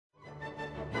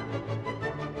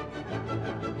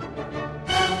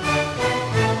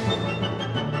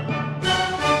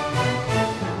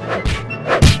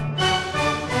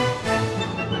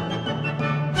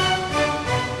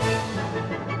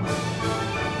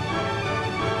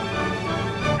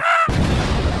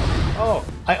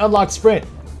I unlocked sprint.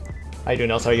 How you doing,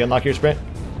 Nelsar? You unlock your sprint?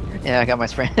 Yeah, I got my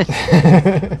sprint.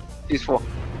 Useful.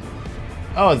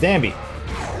 Oh, Zambi.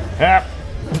 Yeah,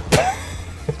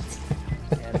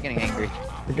 they're getting angry.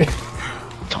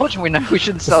 Told you we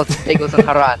shouldn't sell bagels in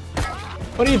Haran.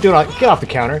 What are you doing? Get off the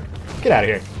counter. Get out of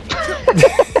here.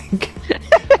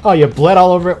 Oh, you bled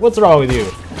all over it? What's wrong with you?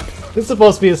 This is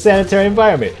supposed to be a sanitary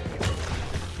environment.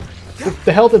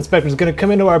 The health inspector's gonna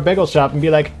come into our bagel shop and be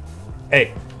like,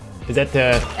 "Hey, is that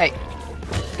Hey,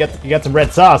 you got some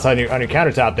red sauce on your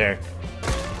countertop there?"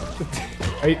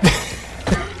 Are you?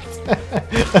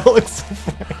 That looks so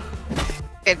funny.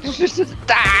 it's just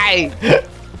die!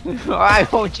 Why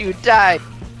won't you die?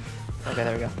 Okay,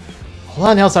 there we go. Hold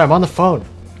on, Nelsar, I'm on the phone.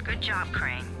 Good job,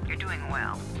 Crane. You're doing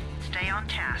well. Stay on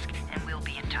task, and we'll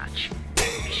be in touch.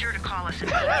 Be sure to call us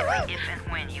immediately if and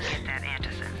when you get that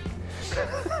antizen.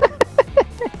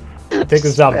 Take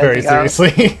this job very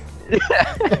seriously.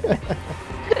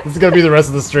 This is gonna be the rest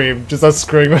of the stream, just us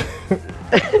screwing with.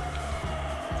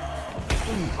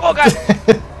 Oh god!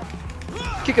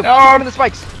 Kick him! Kick him in the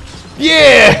spikes!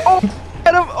 Yeah! Oh,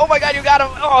 get him! Oh my god, you got him!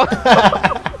 Oh!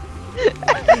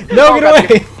 No, oh, get god,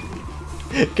 away!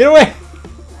 Get away!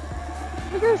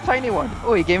 Look at this tiny one.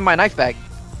 Oh, he gave me my knife back.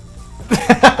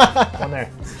 One there.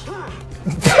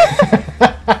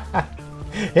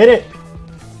 Hit it!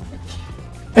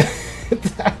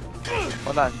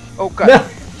 Hold on. Oh god. No.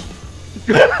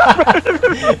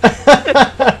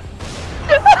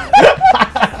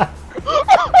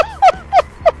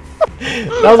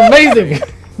 That was amazing!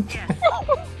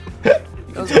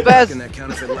 That was the best! That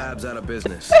counterfeit lab's out of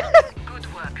business. Good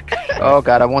work. Oh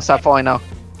god, I won't stop falling now.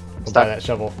 We'll buy that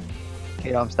shovel.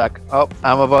 Kid, I'm stuck. Oh,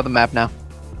 I'm above the map now.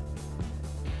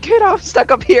 Kid, I'm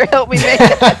stuck up here. Help me, man.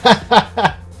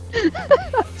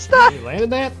 Stop. You landed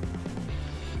that?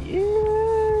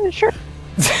 Yeah, sure.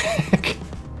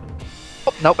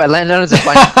 Oh, nope, I landed on a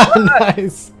zipline.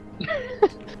 Nice.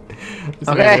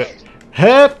 Okay.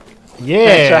 Hep.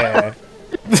 Yeah.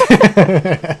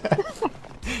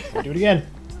 Do it again.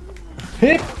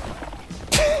 Hip.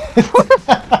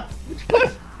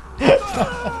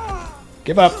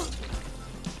 Give up.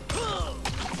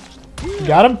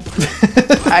 Got him?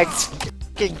 I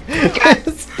got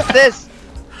this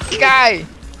guy.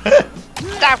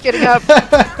 Stop getting up.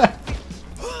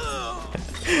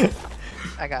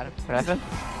 I got him. What happened?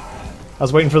 I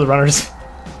was waiting for the runners.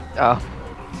 Oh.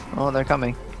 Oh, they're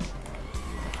coming.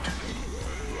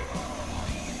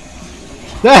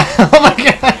 Oh my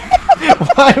god!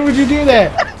 Why would you do that?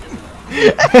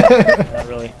 Not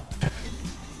really.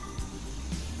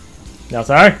 No,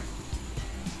 sorry.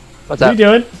 What's What are up? you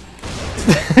doing?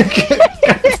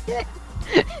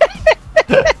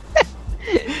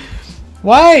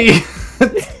 Why?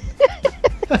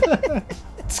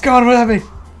 What's going on with me?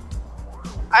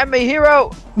 I'm a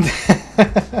hero.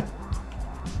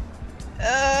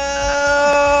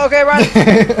 Okay, run.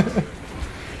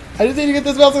 I just need to get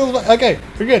this mouse. Okay,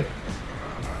 we're good.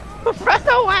 Run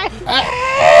away.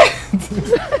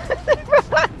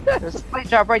 There's a plate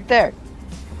drop right there.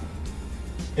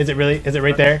 Is it really? Is it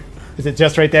right there? Is it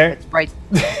just right there? It's right.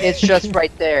 It's just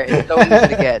right there. It's so easy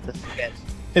to get.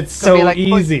 It's so like,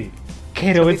 easy.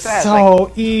 Caedo, it's fast,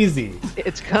 so easy.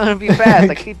 It's gonna be fast.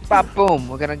 Like beep, bop, boom.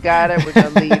 We're gonna get it. We're gonna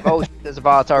leave. Oh, there's a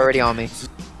bot already on me.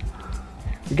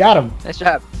 We got him. Nice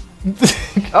job.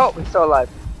 Oh, we're still alive.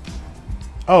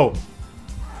 Oh.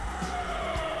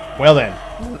 Well then.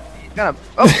 He's gonna.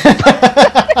 Oh.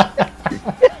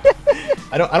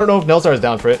 I don't know if Nelsar is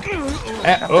down for it.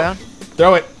 Down.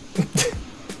 Throw it.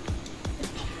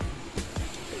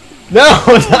 No,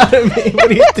 not at me.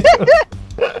 What are you doing?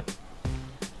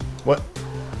 What?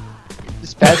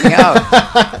 Just passing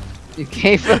out. You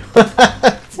came from.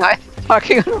 Not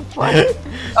talking on a plane.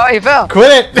 Oh, he fell.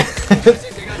 Quit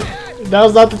it.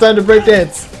 Now's not the time to break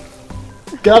dance.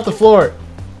 Get off the floor.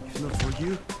 If not for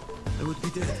you, I would be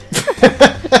dead.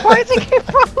 Why is he keep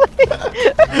falling?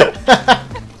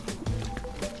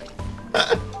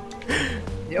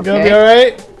 You You gonna okay? be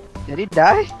alright? Did he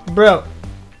die? Bro.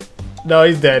 No,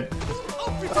 he's dead.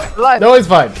 Alive. No, he's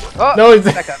fine. Oh, No, he's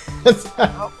back up.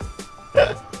 Oh.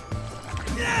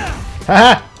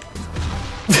 Haha.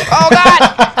 Oh god!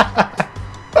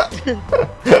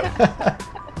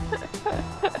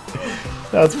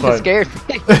 That's You fun. scared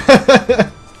me.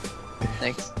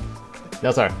 Thanks.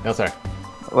 Nelsar.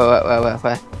 What?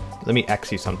 Let me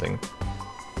X you something.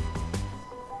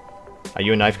 Are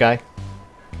you a knife guy?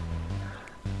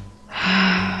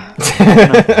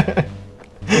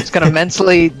 Just gonna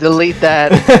mentally delete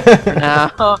that for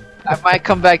now. I might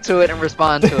come back to it and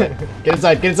respond to it. Get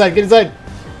inside, get inside, get inside!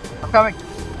 I'm coming.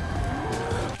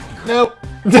 Nope.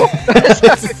 What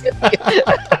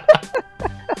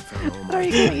are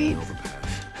you gonna eat?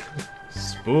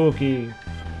 Spooky. What's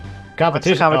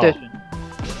the Competition. competition?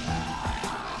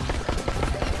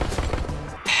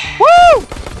 Woo!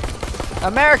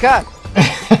 America!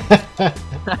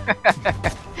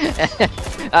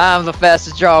 I'm the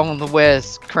fastest draw on the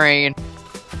West, Crane.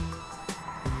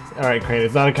 Alright, Crane,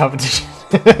 it's not a competition.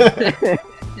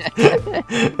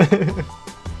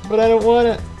 But I don't want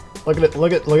it. Look at it.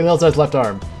 Look at Nelsar's left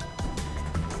arm.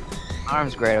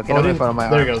 Arm's great. Okay, Oh, don't make fun of my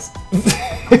there arms.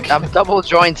 it goes. I'm double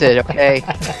jointed. Okay.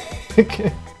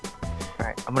 Okay. All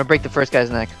right. I'm gonna break the first guy's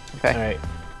neck. Okay. Alright.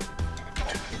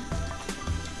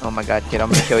 Oh my God, kid! I'm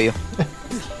gonna kill you.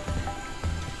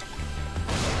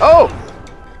 Oh!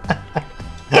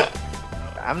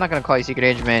 I'm not gonna call you Secret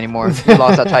Agent Man anymore. You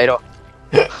lost that title.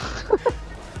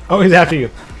 Oh, he's after you.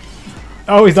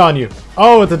 Oh, he's on you.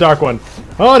 Oh, it's a dark one.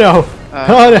 Oh no.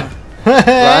 Oh no.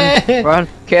 Run, run,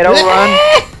 kiddo, run.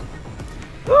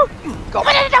 Go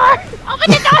open the door! Open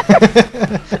the door!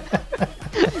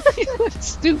 You look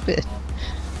stupid.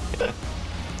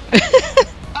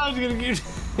 I was gonna keep.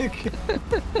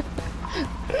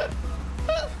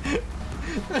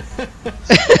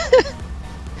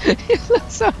 You look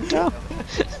so dumb.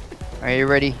 Are you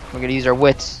ready? We're gonna use our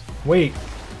wits. Wait.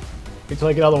 Wait till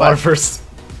I get out of the water first.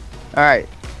 Alright.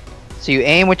 So you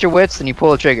aim with your wits and you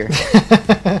pull the trigger.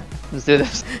 Let's do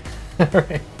this.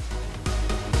 Alright.